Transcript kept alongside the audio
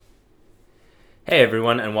Hey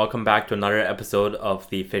everyone, and welcome back to another episode of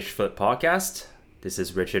the Fish Flip podcast. This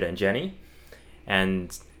is Richard and Jenny,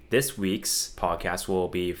 and this week's podcast will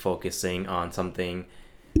be focusing on something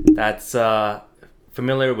that's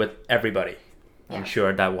familiar with everybody. Yeah. I'm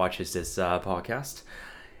sure that watches this podcast.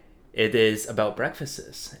 It is about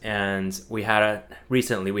breakfasts, and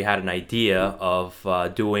recently we had an idea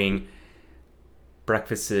of doing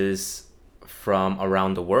breakfasts from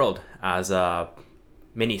around the world as a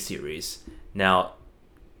mini series. Now,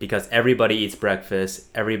 because everybody eats breakfast,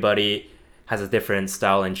 everybody has a different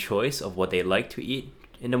style and choice of what they like to eat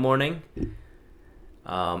in the morning.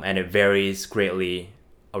 And it varies greatly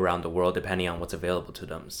around the world depending on what's available to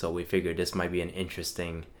them. So we figured this might be an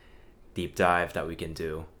interesting deep dive that we can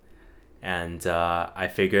do. And I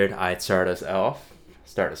figured I'd start us off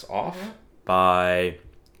by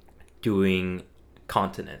doing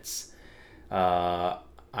continents.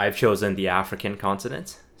 I've chosen the African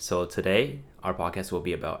continent. So today, our podcast will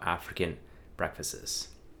be about African breakfasts.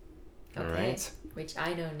 Okay, all right? which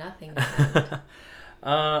I know nothing about.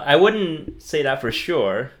 I wouldn't say that for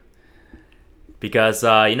sure. Because,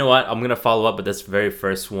 you know what? I'm going to follow up with this very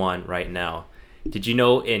first one right now. Did you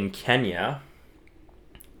know in Kenya,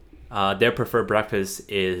 their preferred breakfast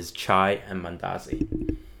is chai and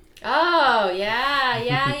mandazi? Oh,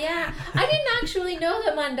 yeah. I didn't actually know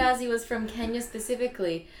that mandazi was from Kenya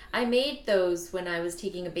specifically. I made those when I was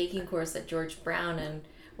taking a baking course at George Brown, and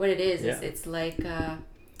what it is it's like,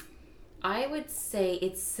 I would say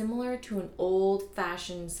it's similar to an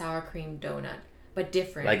old-fashioned sour cream donut, but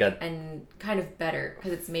different and kind of better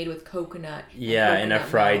because it's made with coconut. Yeah, in a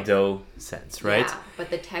fried milk. dough sense, right? Yeah,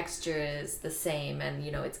 but the texture is the same, and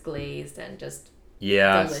it's glazed and just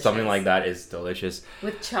Yeah, delicious. something like that is delicious.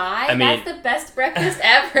 With chai, I mean, that's the best breakfast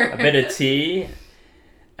ever. A bit of tea.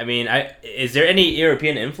 I mean, is there any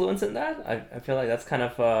European influence in that? I feel like that's kind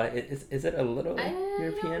of is it a little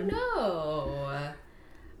European? I don't know.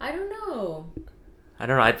 I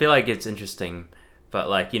don't know. I feel like it's interesting, but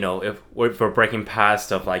like if we're breaking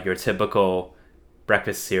past of like your typical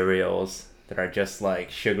breakfast cereals that are just like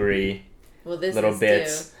sugary This little is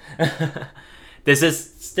bits. This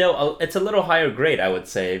is still it's a little higher grade, I would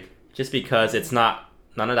say, just because it's none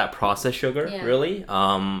of that processed sugar, really.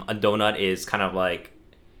 A donut is kind of like,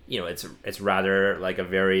 it's rather like a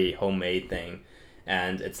very homemade thing,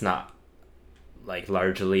 and it's not like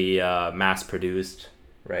largely mass produced,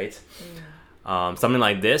 right? Something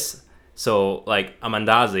like this. So like a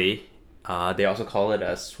mandazi, they also call it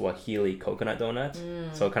a Swahili coconut donut.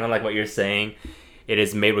 So kind of like what you're saying, it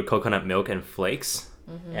is made with coconut milk and flakes.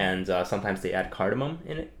 And sometimes they add cardamom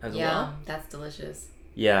in it as well. Yeah, that's delicious.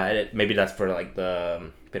 Yeah, maybe that's for like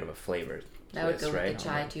the bit of a flavor. That would go right? with the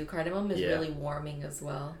chai too. Cardamom is really warming as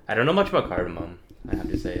well. I don't know much about cardamom, I have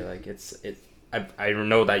to say. Like I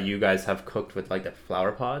know that you guys have cooked with like the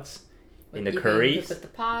flower pods in the curries. You can cook with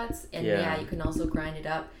the pods, and you can also grind it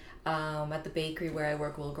up. At the bakery where I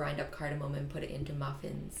work, we'll grind up cardamom and put it into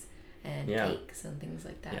muffins and cakes and things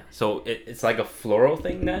like that. Yeah. So it's like a floral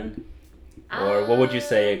thing then? Or what would you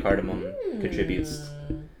say cardamom contributes?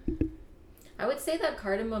 I would say that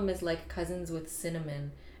cardamom is like cousins with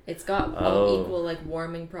cinnamon. It's got equal like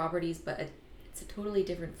warming properties, but it's a totally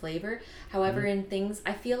different flavor. However,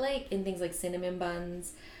 I feel like in things like cinnamon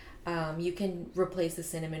buns, you can replace the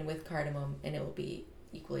cinnamon with cardamom and it will be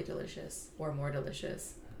equally delicious or more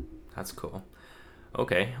delicious. That's cool.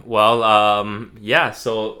 Okay. Well,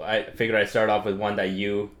 so I figured I'd start off with one that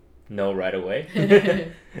you know right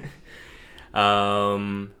away.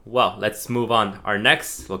 Well, let's move on. Our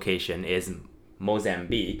next location is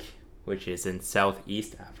Mozambique, which is in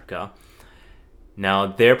Southeast Africa. Now,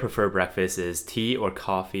 their preferred breakfast is tea or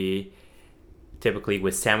coffee, typically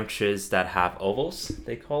with sandwiches that have ovals,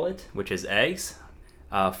 they call it, which is eggs,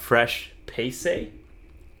 fresh peixe,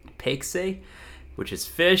 which is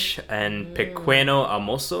fish, and pequeno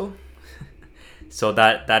almoço. So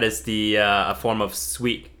that is a form of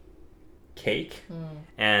sweet cake.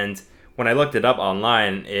 And when I looked it up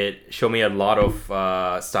online, it showed me a lot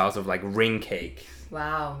of styles of like ring cake.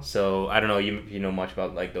 Wow. So I don't know, you know much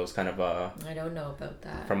about like those kind of I don't know about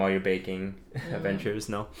that. From all your baking adventures,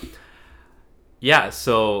 no? Yeah,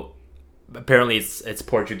 so apparently it's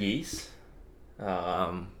Portuguese.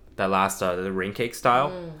 That last the ring cake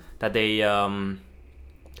style that they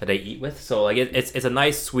eat with. So like it's a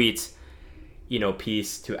nice sweet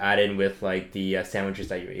piece to add in with like the sandwiches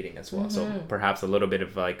that you're eating as well. So perhaps a little bit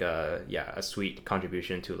of like a sweet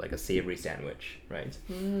contribution to like a savory sandwich, right?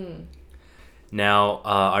 Now,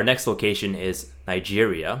 our next location is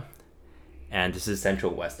Nigeria, and this is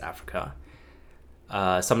Central West Africa.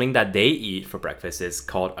 Something that they eat for breakfast is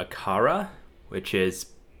called akara, which is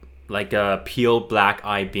like peeled black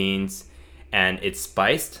eye beans, and it's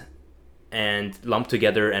spiced and lumped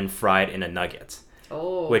together and fried in a nugget.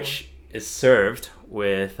 Oh. Which is served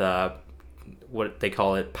with what they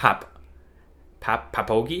call it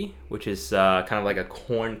papogi, which is kind of like a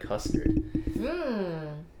corn custard.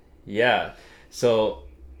 Yeah. So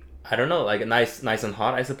I don't know, like nice and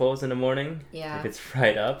hot, I suppose, in the morning. Yeah. If it's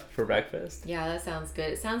fried up for breakfast. Yeah, that sounds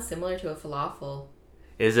good. It sounds similar to a falafel.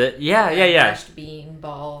 Is it? Yeah. Mashed bean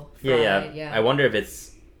ball. Fried, yeah. I wonder if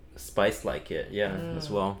it's spiced like it. Yeah, as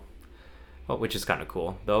well. Well, which is kind of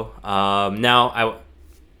cool, though.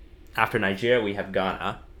 After Nigeria, we have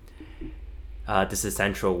Ghana. This is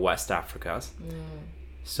Central West Africa.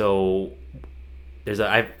 So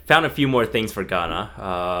I found a few more things for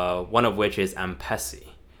Ghana. One of which is ampesi,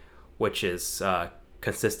 which is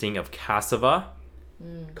consisting of cassava,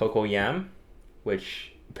 cocoa yam,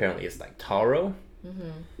 which apparently is like taro,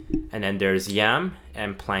 and then there's yam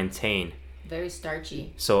and plantain. Very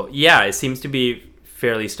starchy. So yeah, it seems to be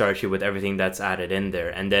fairly starchy with everything that's added in there,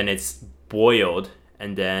 and then it's boiled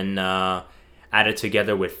and then added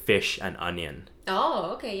together with fish and onion.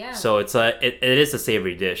 Oh, okay, yeah. So it is a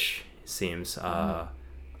savory dish, it seems.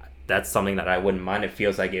 That's something that I wouldn't mind. It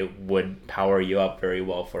feels like it would power you up very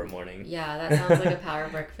well for a morning. Yeah, that sounds like a power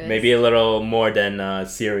breakfast. Maybe a little more than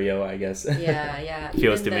cereal, I guess. Yeah.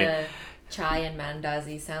 Feels Even to me. the chai and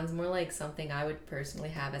mandazi sounds more like something I would personally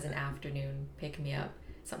have as an afternoon pick-me-up.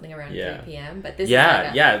 Something around 3 p.m. But this is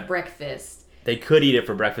like a breakfast. They could eat it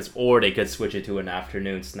for breakfast, or they could switch it to an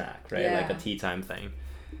afternoon snack, right? Yeah. Like a tea time thing.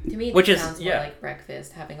 To me, sounds more like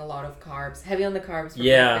breakfast, having a lot of carbs. Heavy on the carbs for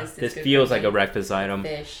breakfast. This feels like a breakfast item.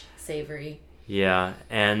 Fish, savory. Yeah,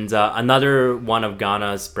 and another one of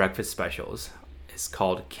Ghana's breakfast specials is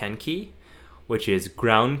called kenki, which is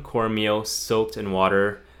ground cornmeal soaked in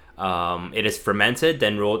water. It is fermented,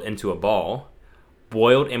 then rolled into a ball,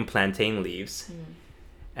 boiled in plantain leaves,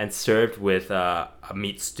 and served with a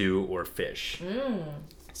meat stew or fish.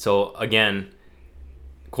 So again,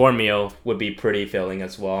 cornmeal would be pretty filling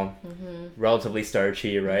as well. Relatively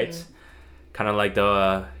starchy, right? Kind of like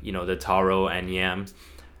the taro and yam.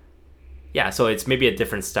 Yeah, so it's maybe a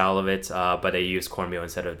different style of it, but they use cornmeal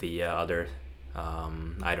instead of the other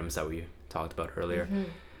items that we talked about earlier.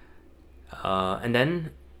 And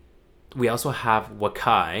then we also have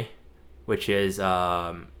wakai, which is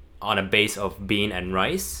on a base of bean and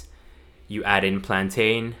rice. You add in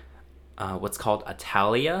plantain, what's called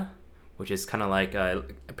atalia, which is kind of like,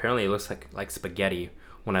 apparently it looks like spaghetti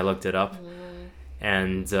when I looked it up.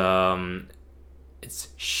 And it's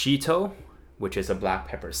shito, which is a black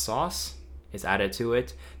pepper sauce, is added to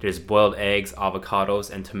it. There's boiled eggs,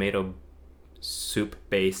 avocados, and tomato soup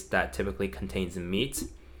base that typically contains meat.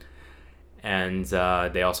 And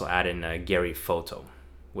they also add in a gari photo,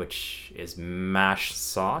 which is mashed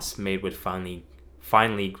sauce made with finely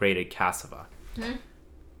grated cassava.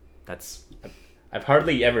 I've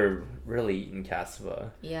hardly ever really eaten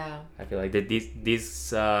cassava. Yeah. I feel like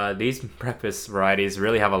these breakfast varieties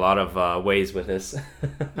really have a lot of ways with this.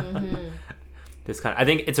 I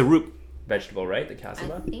think it's a root vegetable, right? The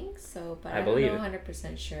cassava. I think so, but I believe don't know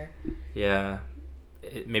 100% sure. Yeah,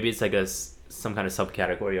 maybe it's like some kind of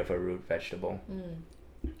subcategory of a root vegetable.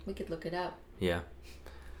 We could look it up. Yeah.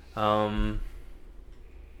 Yeah,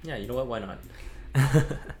 you know what? Why not?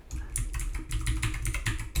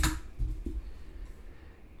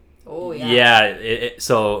 Oh, yeah. Yeah,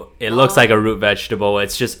 so it looks like a root vegetable.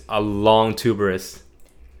 It's just a long tuberous.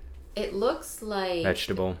 It looks like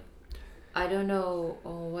vegetable. I don't know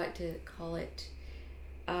what to call it.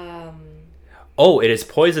 Oh, it is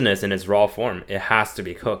poisonous in its raw form. It has to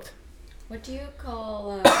be cooked. What do you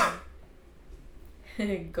call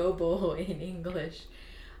gobo in English?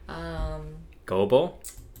 Gobo?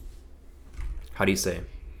 How do you say?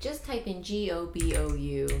 Just type in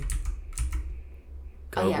GOBOU.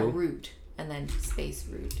 Oh yeah, root, and then space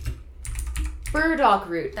root. Burdock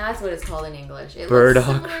root. That's what it's called in English. It looks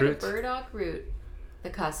similar to burdock root. The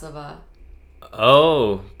cassava.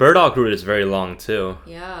 Oh, burdock root is very long too.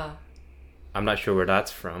 Yeah. I'm not sure where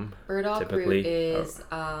that's from. Burdock typically. Root is in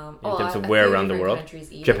terms of where around the world.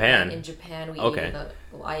 Japan. In Japan,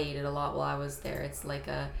 I ate it a lot while I was there. It's like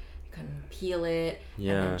you can peel it and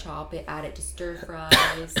then chop it, add it to stir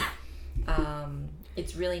fries.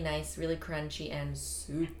 It's really nice, really crunchy, and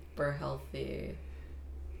super healthy.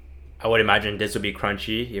 I would imagine this would be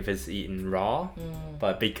crunchy if it's eaten raw,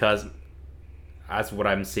 but because, as what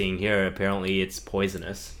I'm seeing here, apparently it's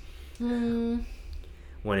poisonous. When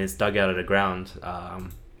it's dug out of the ground.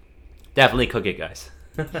 Definitely cook it, guys.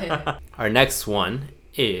 Our next one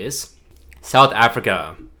is South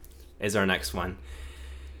Africa. Is our next one.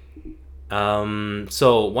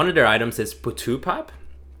 So one of their items is putupap,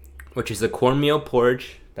 which is a cornmeal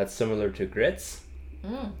porridge that's similar to grits.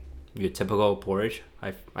 Your typical porridge,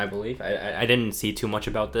 I believe. I didn't see too much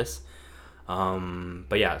about this.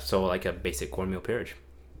 But yeah, so like a basic cornmeal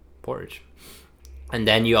porridge. And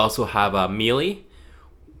then you also have a mealie,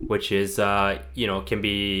 which is can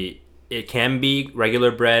be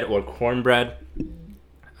regular bread or cornbread.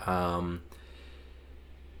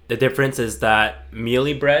 The difference is that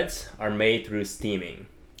mealie breads are made through steaming.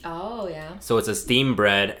 Oh yeah. So it's a steam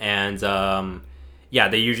bread, and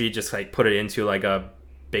they usually just like put it into like a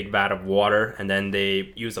big vat of water, and then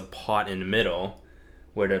they use a pot in the middle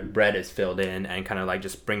where the bread is filled in, and kind of like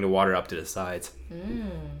just bring the water up to the sides.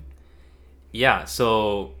 Yeah,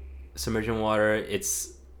 so submersion water,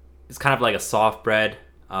 it's kind of like a soft bread,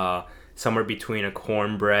 somewhere between a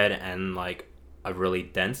cornbread and like a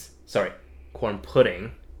really corn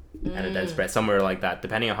pudding and a dense bread, somewhere like that,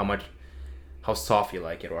 depending on how soft you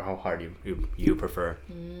like it or how hard you prefer.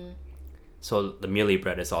 So the mealie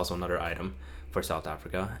bread is also another item for South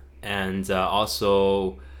Africa. And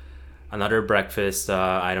also another breakfast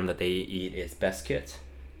item that they eat is beskit.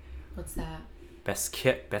 What's that?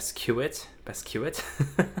 Beskit.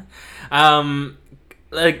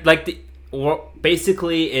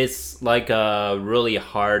 Basically it's like a really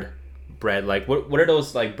hard bread. Like what are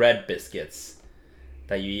those like bread biscuits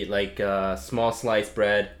that you eat, like small sliced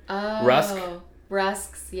bread?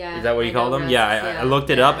 Rusks, yeah. Is that what you call them? Rusks, I looked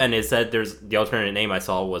it up, and it said the alternate name I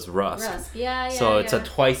saw was rusk. Yeah. So it's a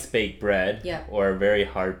twice baked bread, yeah, or a very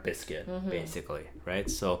hard biscuit, basically,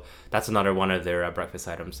 right? So that's another one of their breakfast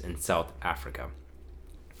items in South Africa.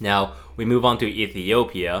 Now we move on to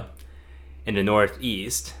Ethiopia, in the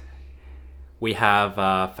northeast. We have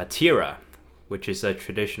fatira, which is a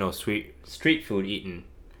traditional street food eaten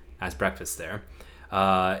as breakfast there.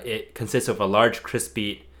 It consists of a large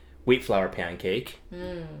crispy wheat flour pancake,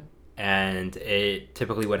 and it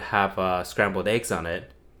typically would have scrambled eggs on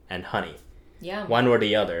it and honey. Yeah, one or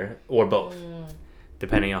the other, or both,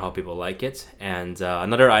 depending on how people like it. And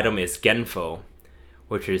another item is genfo,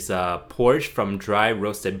 which is porridge from dry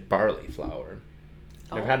roasted barley flour.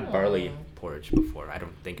 I've had barley porridge before. I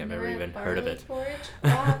don't think I've ever even heard of it. Porridge?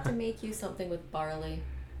 I'll have to make you something with barley.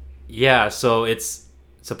 Yeah, so it's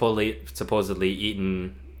supposedly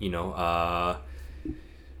eaten,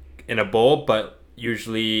 in a bowl, but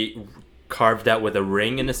usually carved out with a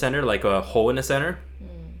ring in the center, like a hole in the center.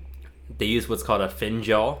 They use what's called a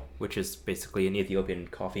finjal, which is basically an Ethiopian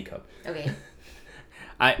coffee cup. Okay.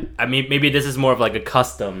 I mean, maybe this is more of like a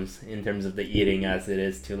customs in terms of the eating as it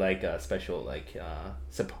is to like a special like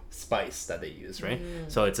spice that they use, right?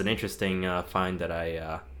 So it's an interesting find that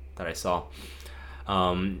I saw.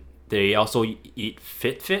 They also eat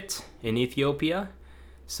fit in Ethiopia.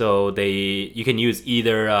 So you can use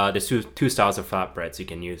either there's two styles of flatbreads. You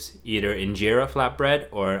can use either injera flatbread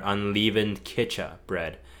or unleavened kicha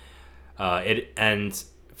bread.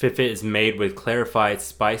 Fit is made with clarified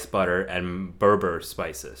spice butter and Berber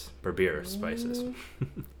spices.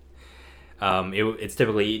 It's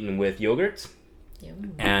typically eaten with yogurt,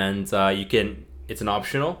 and it's an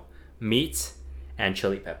optional meat and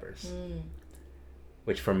chili peppers,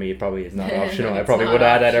 which for me probably is not optional. I probably would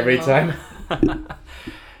add that every time.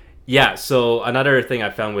 Yeah, so another thing I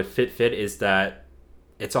found with fit is that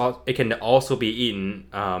it can also be eaten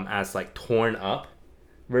as like torn up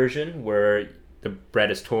version, where the bread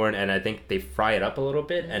is torn and I think they fry it up a little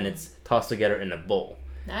bit and it's tossed together in a bowl.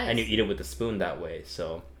 Nice. And you eat it with a spoon that way.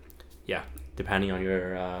 So yeah, depending on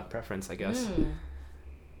your preference, I guess.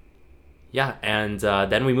 Yeah, and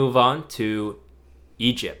then we move on to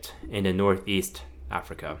Egypt in the northeast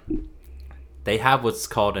Africa. They have what's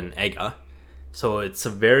called an ega. So it's a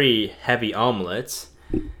very heavy omelet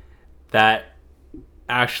that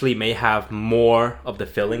actually may have more of the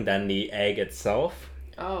filling than the egg itself.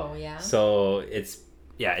 Oh, yeah. So it's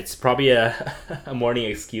probably a morning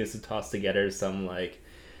excuse to toss together some like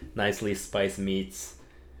nicely spiced meats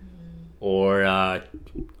or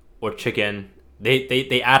chicken.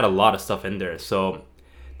 They add a lot of stuff in there. So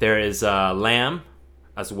there is lamb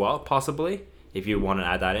as well, possibly, if you want to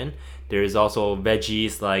add that in. There is also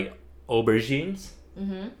veggies like aubergines,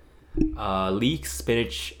 leeks,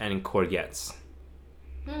 spinach, and courgettes.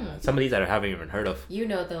 Some of these I haven't even heard of. You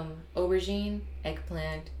know them. Aubergine,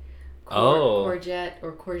 eggplant, courgette,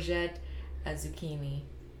 zucchini.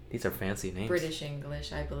 These are fancy names. British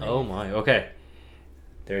English, I believe. Oh my, okay.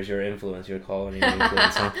 There's your influence, your culinary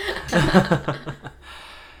influence. Huh?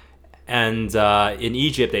 And in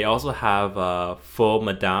Egypt, they also have faux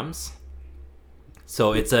madams.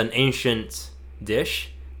 So it's an ancient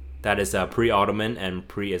dish that is pre-Ottoman and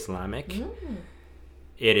pre-Islamic.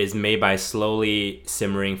 It is made by slowly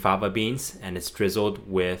simmering fava beans, and it's drizzled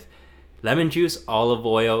with lemon juice, olive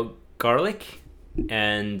oil, garlic,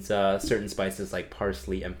 and certain spices like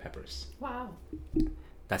parsley and peppers. Wow.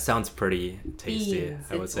 That sounds pretty tasty, beans.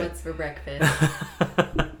 I would it's say. What's for breakfast.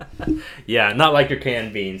 Yeah, not like your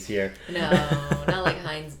canned beans here. No, not like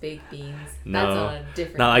Heinz baked beans. No, that's on a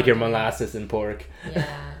different not like your continent. molasses and pork.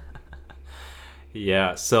 Yeah.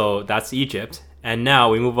 Yeah, so that's Egypt. And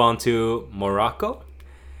now we move on to Morocco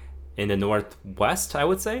in the northwest, I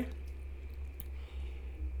would say.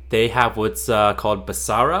 They have what's called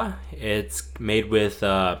basara. It's made with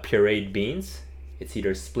pureed beans. It's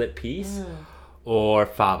either split peas or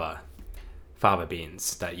fava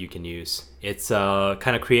beans that you can use. It's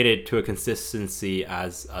kind of created to a consistency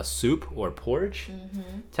as a soup or porridge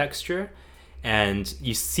texture. And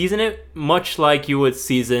you season it much like you would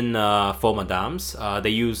season faux madames. They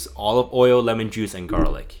use olive oil, lemon juice, and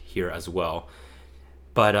garlic here as well.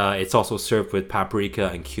 But it's also served with paprika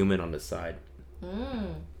and cumin on the side.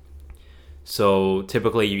 So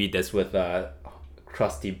typically you eat this with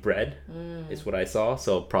crusty bread is what I saw.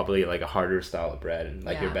 So probably like a harder style of bread, and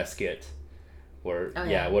like your biscuit. Or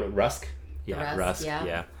what rusk? Yeah, rusk.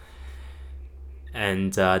 Yeah.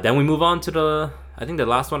 And then we move on to I think the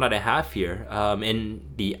last one that I have here, in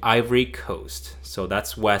the Ivory Coast. So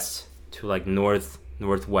that's west to like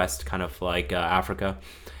northwest, kind of like Africa.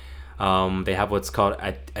 They have what's called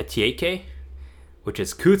atieke, which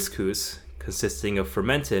is couscous, consisting of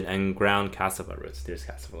fermented and ground cassava roots. There's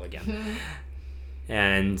cassava again.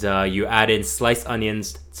 And you add in sliced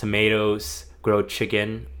onions, tomatoes, grilled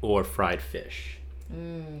chicken, or fried fish.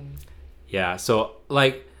 Yeah, so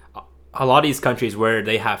like a lot of these countries where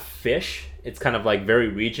they have fish, it's kind of like very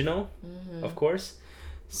regional, of course.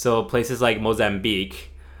 So places like Mozambique,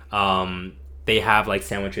 they have like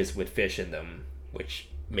sandwiches with fish in them, which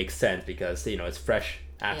makes sense because, you know, it's fresh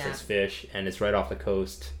access fish and it's right off the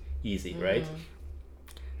coast, easy, right?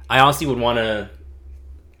 I honestly would want to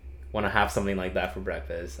have something like that for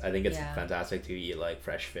breakfast. I think it's fantastic to eat like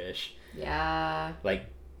fresh fish. Yeah. Like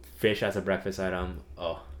fish as a breakfast item.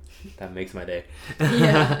 Oh, that makes my day.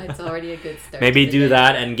 Yeah, it's already a good start. Maybe do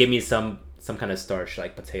that and give me some kind of starch,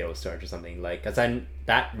 like potato starch or something, like, because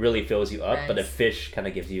that really fills you up, but the fish kind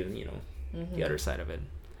of gives you, you know, the other side of it.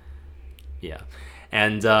 Yeah.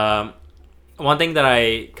 And one thing that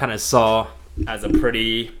I kind of saw as a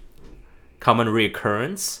pretty common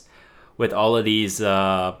reoccurrence with all of these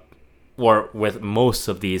or with most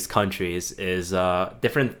of these countries is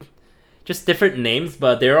different names,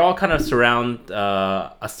 but they're all kind of surround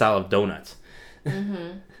a style of donut.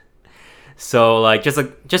 So like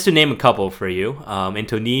just to name a couple for you, in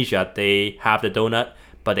Tunisia they have the donut,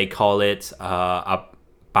 but they call it a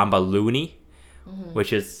bambaluni,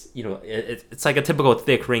 which is, you know, it's like a typical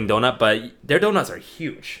thick ring donut, but their donuts are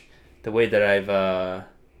huge. The way that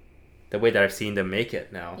I've seen them make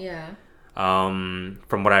it now. Yeah. From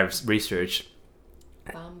what I've researched.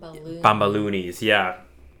 Bambalunis, yeah.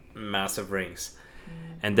 Massive rings.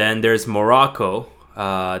 And then there's Morocco.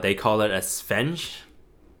 They call it a sfenj,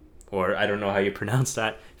 or I don't know how you pronounce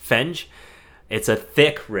that. Fenj. It's a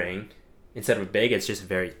thick ring. Instead of big, it's just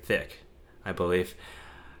very thick, I believe.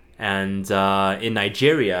 And in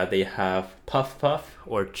Nigeria, they have puff puff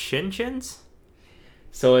or chin chins.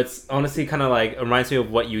 So it's honestly kind of like, it reminds me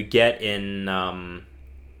of what you get in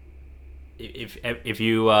if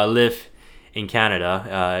you live in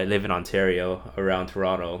Canada, live in Ontario, around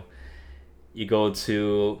Toronto, you go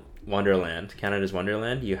to Wonderland, Canada's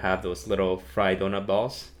Wonderland, you have those little fried donut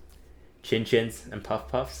balls, chin chins and puff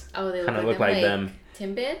puffs. Oh, they kind of look like them.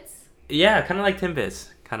 Timbits? Yeah, kind of like Timbits,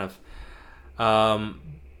 kind of.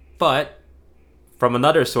 But from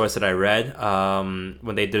another source that I read,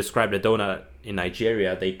 when they described the donut in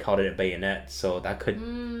Nigeria, they called it a bayonet. So that could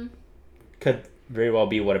very well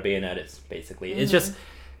be what a bayonet is, basically. It's just,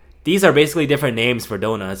 these are basically different names for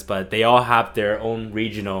donuts, but they all have their own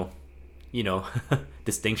regional, you know,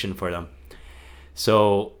 distinction for them.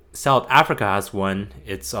 So South Africa has one.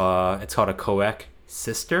 It's called a Coec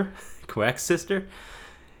sister.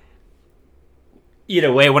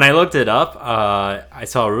 Either way, when I looked it up, I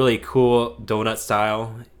saw a really cool donut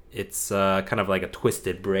style. It's kind of like a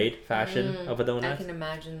twisted braid fashion of a donut. I can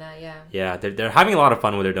imagine that, yeah. Yeah, they're having a lot of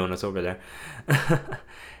fun with their donuts over there.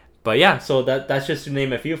 But yeah, so that's just to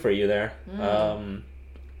name a few for you there.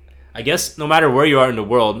 I guess no matter where you are in the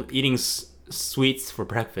world, eating sweets for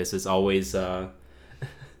breakfast is always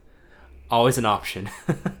always an option.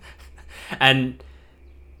 And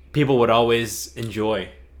people would always enjoy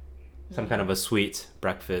some kind of a sweet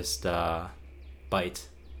breakfast bite.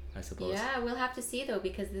 I suppose. Yeah, we'll have to see though,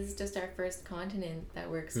 because this is just our first continent that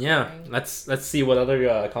we're exploring. Yeah, let's see what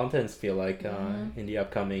other continents feel like in the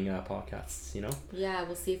upcoming podcasts. You know. Yeah,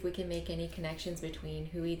 we'll see if we can make any connections between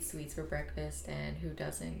who eats sweets for breakfast and who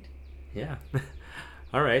doesn't. Yeah.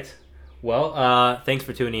 All right. Well, thanks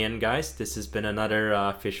for tuning in, guys. This has been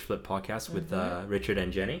another Fish Flip podcast with Richard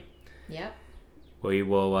and Jenny. Yep. We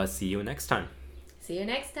will see you next time. See you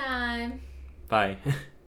next time. Bye.